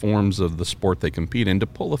multiple forms of the sport they compete in to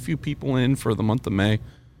pull a few people in for the month of May.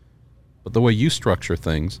 But the way you structure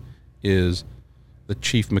things is the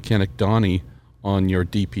chief mechanic, Donnie, on your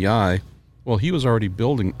DPI, well, he was already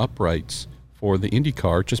building uprights for the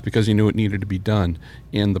IndyCar just because he knew it needed to be done.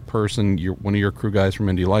 And the person, one of your crew guys from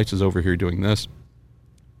Indy Lights is over here doing this.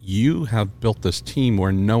 you have built this team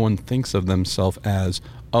where no one thinks of themselves as,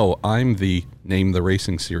 oh, I'm the name the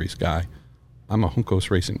racing series guy. I'm a Juncos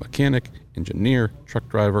racing mechanic, engineer, truck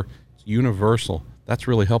driver. It's universal. That's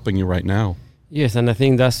really helping you right now. Yes, and I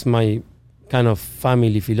think that's my kind of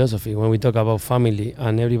family philosophy when we talk about family,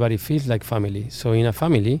 and everybody feels like family. So in a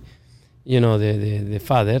family, the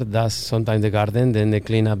father does sometimes the garden, then they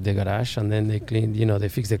clean up the garage, and then they clean, they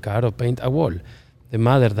fix the car or paint a wall. The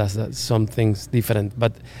mother does some things different,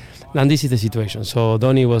 and this is the situation. So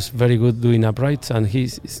Donnie was very good doing uprights, and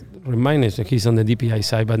he's reminded us he's on the DPI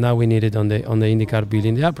side, but now we need it on the IndyCar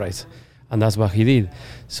building the uprights, and that's what he did.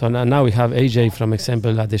 So now we have AJ, from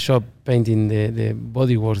example, at the shop painting the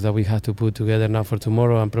bodyworks that we have to put together now for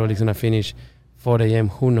tomorrow, and probably going to finish 4 a.m.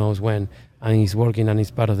 Who knows when? And he's working and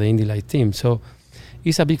he's part of the Indy Light team. So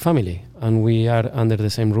it's a big family, and we are under the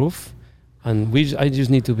same roof, and I just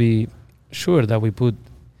need to be sure that we put,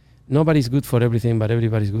 nobody's good for everything, but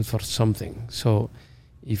everybody's good for something. So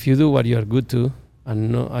if you do what you're good to,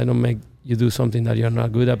 and I don't make you do something that you're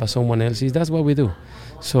not good at, but someone else is, that's what we do.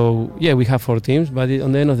 So yeah, we have 4 teams, but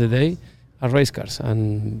on the end of the day, are race cars,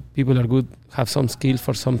 and people are good, have some skills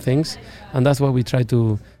for some things, and that's what we try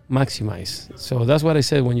to maximize. So that's what I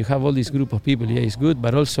said, when you have all this group of people, yeah, it's good,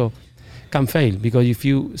 but also can fail, because if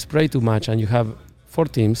you spray too much and you have 4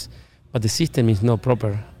 teams, but the system is not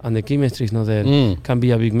proper and the chemistry is not there, can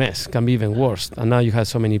be a big mess, can be even worse. And now you have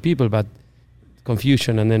so many people, but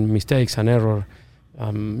confusion and then mistakes and error.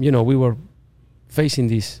 We were facing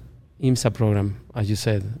this IMSA program, as you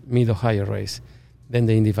said, Mid-Ohio race, then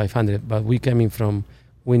the Indy 500, but we came in from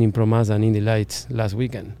winning Pro Mazda and Indy Lights last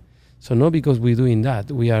weekend. So not because we're doing that,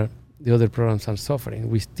 the other programs are suffering.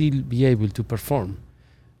 We still be able to perform.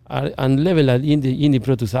 And level at Indy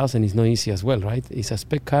Pro 2000 is not easy as well, right? It's a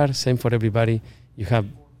spec car, same for everybody. You have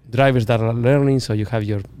drivers that are learning, so you have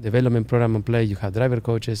your development program in play, you have driver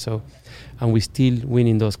coaches, and we still win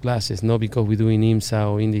in those classes, not because we're doing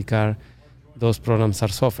IMSA or IndyCar, those programs are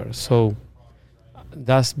suffer. So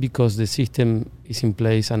that's because the system is in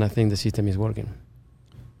place, and I think the system is working.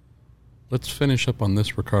 Let's finish up on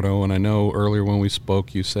this, Ricardo. And I know earlier when we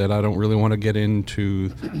spoke, you said, I don't really want to get into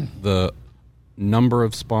the number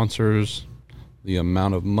of sponsors, the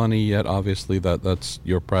amount of money yet. Obviously, that's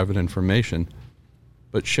your private information.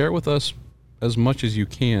 But share with us as much as you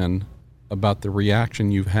can about the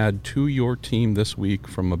reaction you've had to your team this week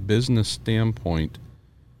from a business standpoint.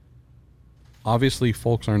 Obviously,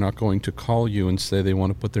 folks are not going to call you and say they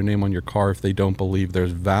want to put their name on your car if they don't believe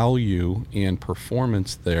there's value and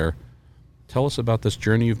performance there. Tell us about this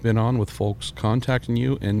journey you've been on with folks contacting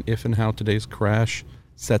you, and if and how today's crash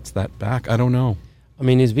sets that back. I don't know. I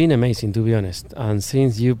mean, it's been amazing, to be honest. And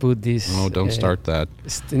since you put this... Oh, don't start that.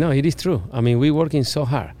 No, it is true. I mean, we're working so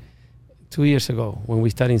hard. 2 years ago, when we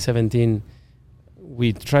started in 2017,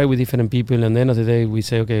 we tried with different people, and at the end of the day, we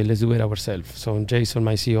say, okay, let's do it ourselves. So Jason,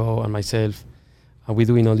 my CEO, and myself, and we're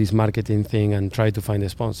doing all this marketing thing and try to find a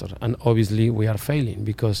sponsor. And obviously, we are failing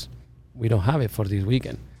because we don't have it for this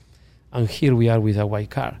weekend. And here we are with a white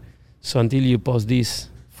car. So until you post this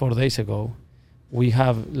 4 days ago, we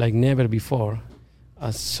have, like never before,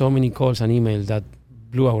 so many calls and emails that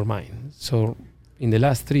blew our mind. So in the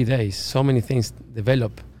last 3 days, so many things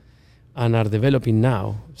develop and are developing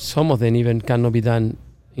now. Some of them even cannot be done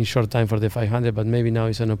in short time for the 500, but maybe now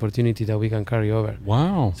it's an opportunity that we can carry over.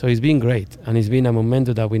 Wow. So it's been great, and it's been a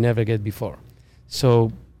momentum that we never get before.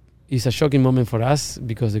 So it's a shocking moment for us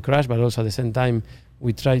because the crash, but also at the same time,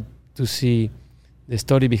 we try to see the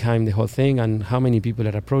story behind the whole thing and how many people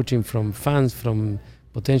are approaching, from fans, from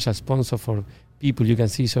potential sponsors, for people. You can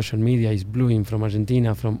see social media is blooming from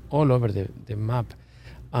Argentina, from all over the map.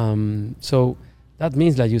 So that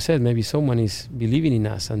means, like you said, maybe someone is believing in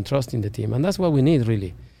us and trusting the team. And that's what we need,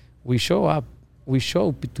 really. We show up, we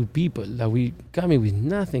show to people that we coming with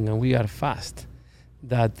nothing and we are fast,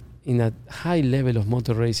 that in a high level of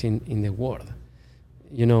motor racing in the world.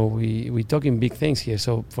 We're talking big things here.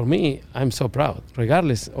 So for me, I'm so proud,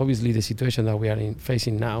 regardless, obviously, the situation that we are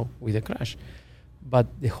facing now with the crash. But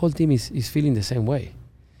the whole team is feeling the same way.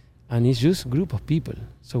 And it's just a group of people.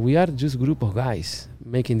 So we are just a group of guys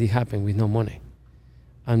making this happen with no money.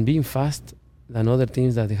 And being fast than other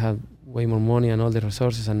teams that they have way more money and all the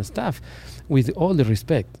resources and stuff, with all the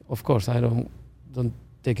respect. Of course, I don't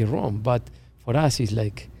take it wrong, but for us, it's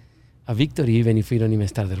like a victory even if we don't even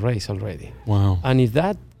start the race already. Wow. And if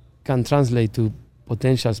that can translate to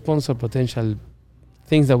potential sponsor, potential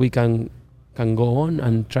things that we can go on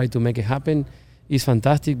and try to make it happen, is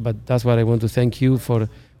fantastic. But that's what I want to thank you for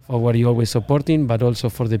what you're always supporting, but also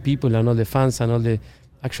for the people and all the fans and all the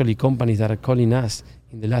actually companies that are calling us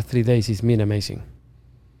in the last 3 days. It's been amazing.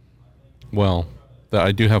 Well, that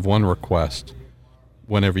I do have one request.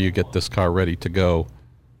 Whenever you get this car ready to go,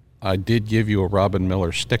 I did give you a Robin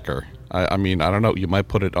Miller sticker. I mean, I don't know. You might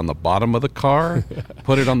put it on the bottom of the car.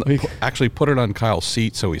 Put it on put it on Kyle's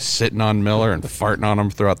seat so he's sitting on Miller and farting on him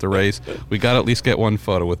throughout the race. We got to at least get one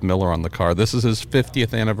photo with Miller on the car. This is his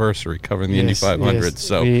 50th anniversary covering the Indy 500. Yes.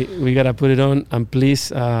 So we gotta put it on, and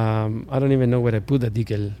please, I don't even know where I put the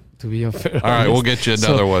decal. To be unfair. All right, we'll get you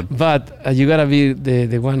another one. But you gotta be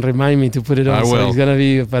the one remind me to put it on. I will. So it's gonna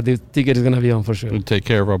be, but the ticket is gonna be on for sure. We'll take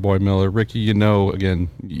care of our boy Miller. Ricky, you know, again,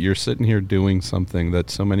 you're sitting here doing something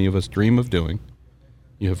that so many of us dream of doing.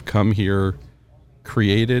 You have come here,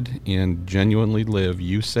 created, and genuinely live.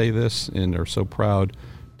 You say this and are so proud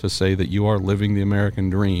to say that you are living the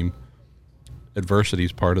American dream. Adversity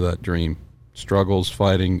is part of that dream. Struggles,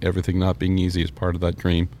 fighting, everything not being easy is part of that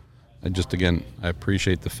dream. I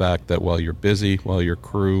appreciate the fact that while you're busy, while your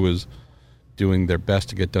crew is doing their best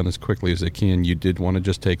to get done as quickly as they can, you did want to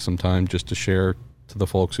just take some time just to share to the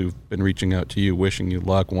folks who've been reaching out to you, wishing you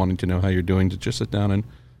luck, wanting to know how you're doing, to just sit down and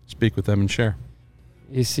speak with them and share.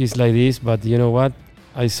 It's like this, but you know what?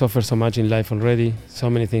 I suffer so much in life already. So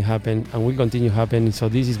many things happen and will continue happening. So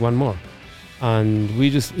this is one more. And we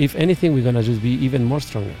just, if anything, we're going to just be even more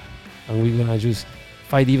stronger. And we're going to just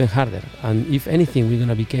fight even harder, and if anything, we're going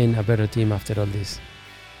to become a better team after all this.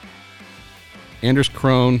 Anders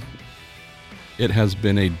Krohn, it has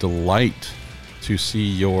been a delight to see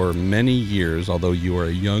your many years, although you are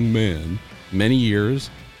a young man, many years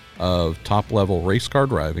of top-level race car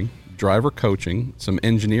driving, driver coaching, some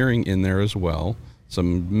engineering in there as well,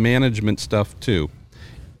 some management stuff too.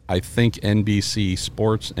 I think NBC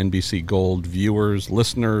Sports, NBC Gold viewers,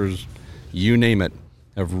 listeners, you name it,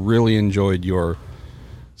 have really enjoyed your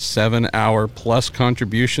 7-hour plus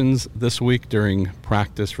contributions this week during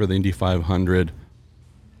practice for the Indy 500.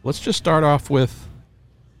 Let's just start off with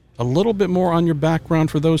a little bit more on your background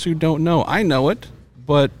for those who don't know. I know it,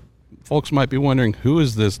 but folks might be wondering, who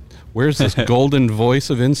is this? Where's this golden voice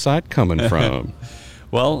of insight coming from?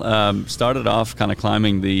 Well, started off kind of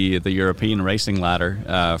climbing the European racing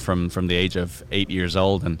ladder from the age of 8 years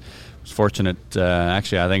old, and was fortunate,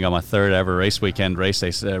 actually, I think on my third ever race weekend race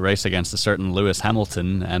against a certain Lewis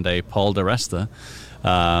Hamilton and a Paul di Resta.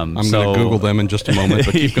 I'm going to Google them in just a moment,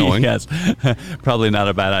 but keep going. Yes, probably not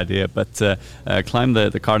a bad idea. But climbed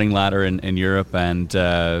the karting ladder in Europe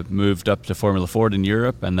and moved up to Formula Ford in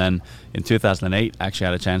Europe. And then in 2008, actually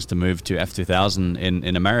had a chance to move to F2000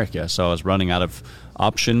 in America. So I was running out of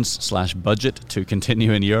options/budget to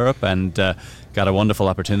continue in Europe, and got a wonderful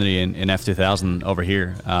opportunity in F2000 over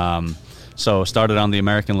here. So started on the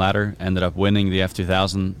American ladder, ended up winning the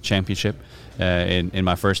F2000 championship in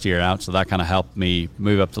my first year out. So that kind of helped me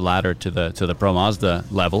move up the ladder to the Pro Mazda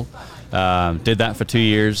level. Did that for 2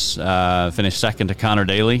 years. Finished second to Connor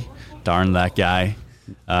Daly. Darn that guy.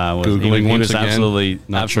 Googling he was again.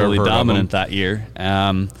 absolutely dominant that year.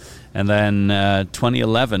 And then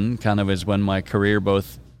 2011 kind of is when my career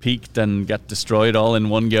both peaked and got destroyed all in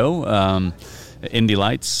one go. Indy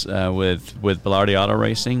Lights with Bilardi Auto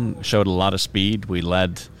Racing showed a lot of speed. We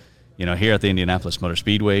led, here at the Indianapolis Motor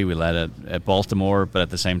Speedway, we led at Baltimore, but at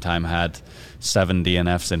the same time had 7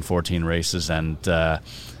 DNFs in 14 races, and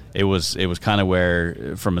it was kind of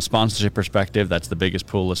where, from a sponsorship perspective, that's the biggest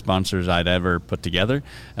pool of sponsors I'd ever put together.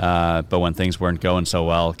 But when things weren't going so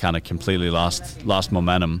well, kind of completely lost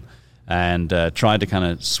momentum. And tried to kind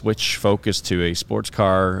of switch focus to a sports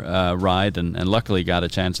car ride, and luckily got a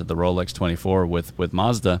chance at the Rolex 24 with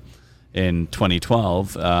Mazda in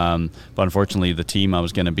 2012. But unfortunately, the team I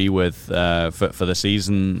was going to be with for the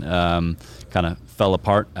season kind of fell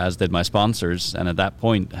apart, as did my sponsors. And at that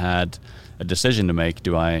point, had a decision to make.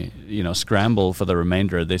 Do I, scramble for the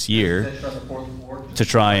remainder of this year to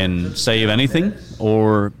try and save anything,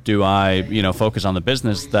 or do I, focus on the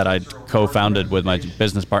business that I'd co-founded with my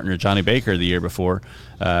business partner Johnny Baker the year before,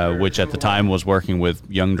 which at the time was working with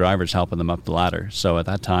young drivers, helping them up the ladder. So at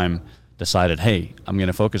that time, decided, hey, I'm going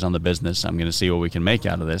to focus on the business. I'm going to see what we can make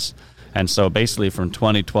out of this. And so basically from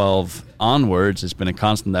 2012 onwards, it's been a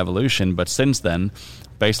constant evolution. But since then,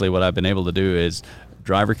 basically what I've been able to do is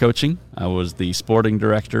driver coaching. I was the sporting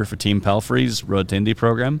director for Team Pelfrey's Road to Indy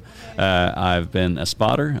program. I've been a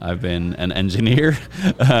spotter. I've been an engineer.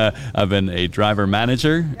 I've been a driver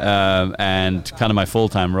manager. And kind of my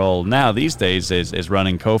full-time role now these days is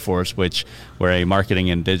running Coforce, which we're a marketing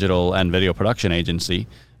and digital and video production agency.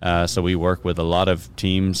 So we work with a lot of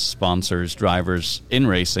teams, sponsors, drivers in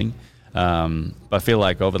racing. But I feel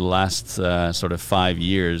like over the last sort of 5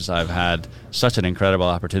 years, I've had such an incredible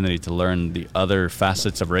opportunity to learn the other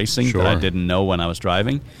facets of racing that I didn't know when I was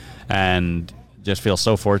driving, and just feel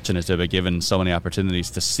so fortunate to be given so many opportunities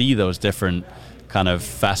to see those different kind of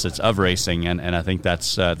facets of racing, and I think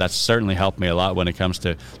that's certainly helped me a lot when it comes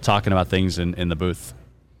to talking about things in the booth.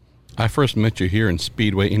 I first met you here in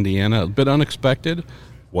Speedway, Indiana, a bit unexpected.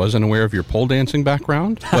 Wasn't aware of your pole dancing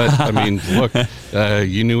background, but I mean, look,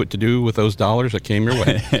 you knew what to do with those dollars that came your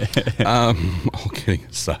way. All kidding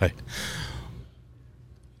aside,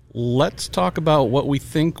 let's talk about what we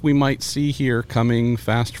think we might see here coming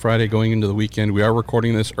Fast Friday going into the weekend. We are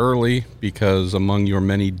recording this early because among your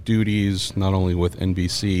many duties, not only with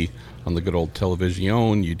NBC on the good old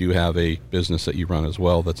television, you do have a business that you run as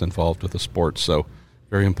well that's involved with the sports, so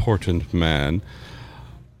very important, man.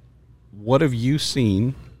 What have you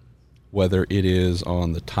seen, whether it is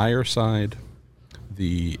on the tire side,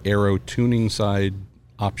 the aero tuning side,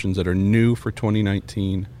 options that are new for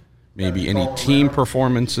 2019, maybe any team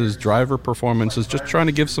performances, driver performances, just trying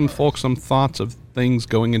to give some folks some thoughts of things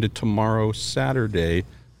going into tomorrow, Saturday,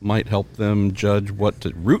 might help them judge what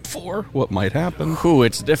to root for, what might happen.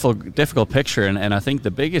 It's a difficult picture, and I think the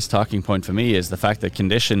biggest talking point for me is the fact that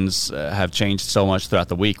conditions have changed so much throughout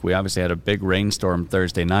the week. We obviously had a big rainstorm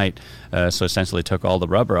Thursday night, so essentially took all the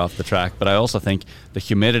rubber off the track, but I also think the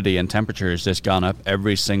humidity and temperature has just gone up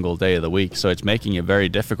every single day of the week, so it's making it very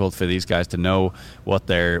difficult for these guys to know what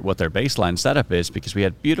their baseline setup is, because we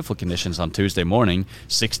had beautiful conditions on Tuesday morning,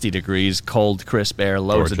 60 degrees, cold, crisp air,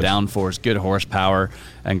 loads of downforce, good horsepower,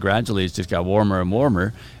 and gradually it's just got warmer and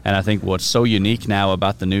warmer. And I think what's so unique now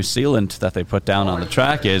about the new sealant that they put down on the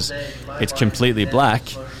track is it's completely black,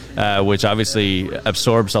 which obviously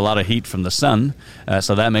absorbs a lot of heat from the sun.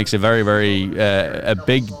 So that makes a very, very a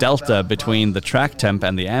big delta between the track temp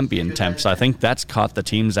and the ambient temp. So I think that's caught the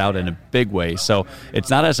teams out in a big way. So it's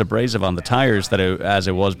not as abrasive on the tires as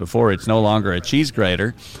it was before. It's no longer a cheese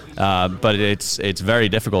grater, but it's very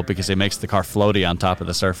difficult because it makes the car floaty on top of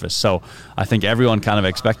the surface. So I think everyone kind of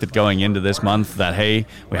expected going into this month that, hey,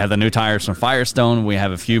 we have the new tires from Firestone, we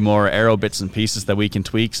have a few more aero bits and pieces that we can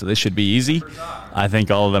tweak, so this should be easy. I think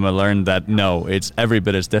all of them have learned that no, it's every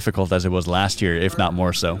bit as difficult as it was last year, if not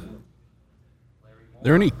more so. Are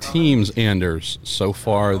there any teams, Anders, so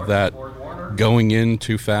far that going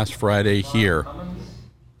into Fast Friday here,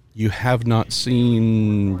 you have not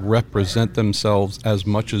seen represent themselves as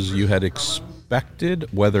much as you had expected,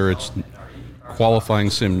 whether it's qualifying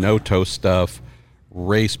sim no-toe stuff,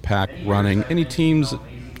 race pack running? Any teams,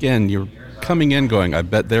 again, you're coming in going, I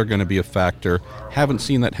bet they're going to be a factor. Haven't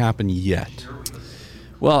seen that happen yet.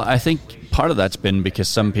 Well, I think part of that's been because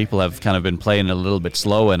some people have kind of been playing a little bit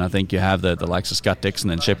slow, and I think you have the likes of Scott Dixon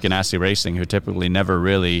and Chip Ganassi Racing, who typically never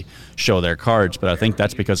really show their cards, but I think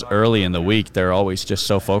that's because early in the week they're always just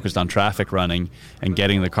so focused on traffic running and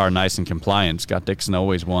getting the car nice and compliant. Scott Dixon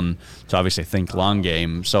always won to obviously think long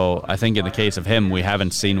game, so I think in the case of him, we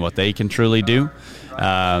haven't seen what they can truly do.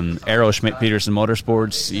 Aero Schmidt-Peterson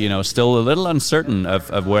Motorsports, still a little uncertain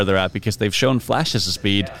of where they're at because they've shown flashes of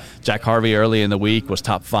speed. Jack Harvey early in the week was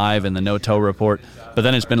top 5 in the no-toe report, but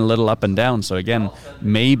then it's been a little up and down. So again,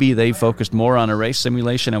 maybe they focused more on a race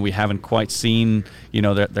simulation and we haven't quite seen,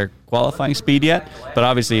 their qualifying speed yet. But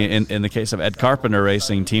obviously in the case of Ed Carpenter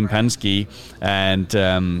Racing, Team Penske, and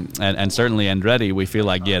certainly Andretti, we feel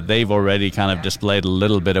like, they've already kind of displayed a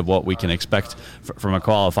little bit of what we can expect from a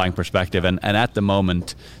qualifying perspective. And at the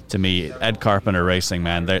moment, to me, Ed Carpenter Racing,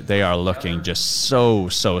 man, they are looking just so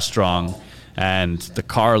strong. And the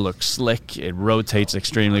car looks slick. It rotates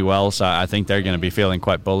extremely well. So I think they're going to be feeling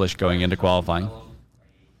quite bullish going into qualifying.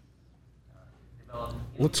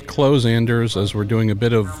 Let's close, Anders, as we're doing a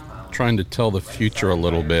bit of trying to tell the future a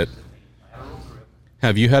little bit.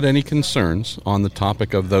 Have you had any concerns on the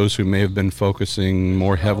topic of those who may have been focusing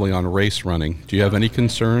more heavily on race running? Do you have any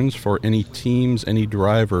concerns for any teams, any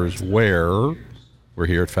drivers where we're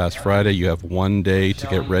here at Fast Friday, you have one day to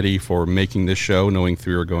get ready for making this show, knowing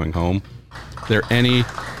 3 are going home? There any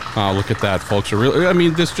look at that, folks.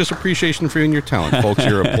 This is just appreciation for you and your talent, folks.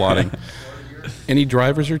 You're applauding. Any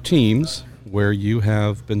drivers or teams where you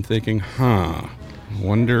have been thinking,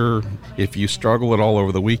 wonder if you struggle at all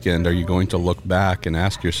over the weekend, are you going to look back and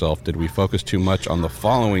ask yourself, did we focus too much on the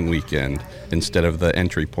following weekend instead of the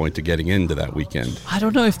entry point to getting into that weekend? I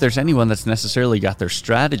don't know if there's anyone that's necessarily got their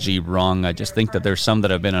strategy wrong. I just think that there's some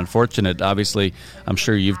that have been unfortunate. Obviously, I'm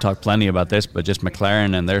sure you've talked plenty about this, but just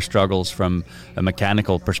McLaren and their struggles from a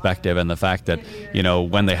mechanical perspective and the fact that,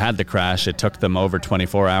 when they had the crash, it took them over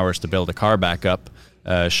 24 hours to build a car back up.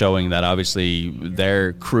 Showing that obviously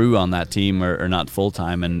their crew on that team are not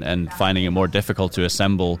full-time and finding it more difficult to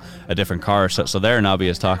assemble a different car. So they're an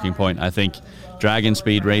obvious talking point. I think Dragon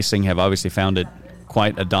Speed Racing have obviously found it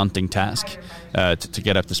quite a daunting task. to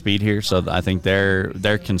get up to speed here. So I think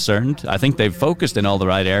they're concerned. I think they've focused in all the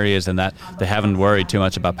right areas, and that they haven't worried too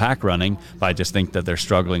much about pack running, but I just think that they're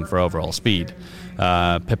struggling for overall speed.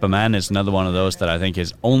 Pippa Mann is another one of those that I think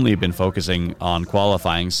has only been focusing on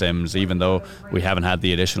qualifying sims, even though we haven't had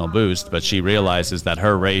the additional boost, but she realizes that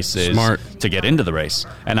her race is smart to get into the race.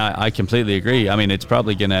 And I completely agree. I mean, it's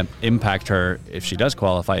probably going to impact her, if she does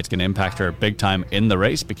qualify, it's going to impact her big time in the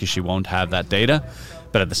race because she won't have that data.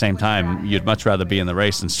 But at the same time, you'd much rather be in the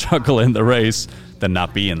race and struggle in the race than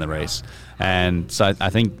not be in the race. And so I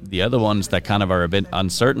think the other ones that kind of are a bit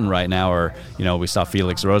uncertain right now are, we saw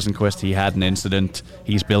Felix Rosenquist. He had an incident.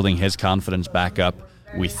 He's building his confidence back up.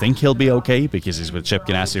 We think he'll be okay because he's with Chip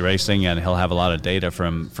Ganassi Racing and he'll have a lot of data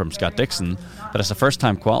from Scott Dixon. But as a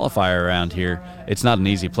first-time qualifier around here, it's not an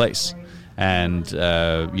easy place. And,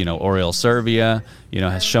 Oriol Servia,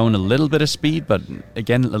 has shown a little bit of speed, but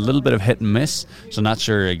again, a little bit of hit and miss. So not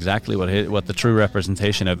sure exactly what the true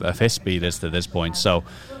representation of his speed is to this point. So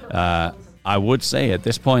I would say at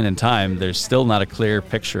this point in time, there's still not a clear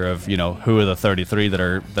picture of, who are the 33 that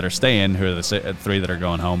are staying, who are the 3 that are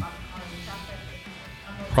going home.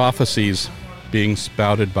 Prophecies being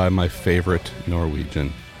spouted by my favorite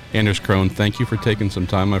Norwegian. Anders Krohn, thank you for taking some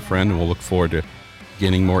time, my friend, and we'll look forward to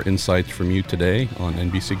gaining more insights from you today on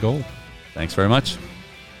NBC Gold. Thanks very much.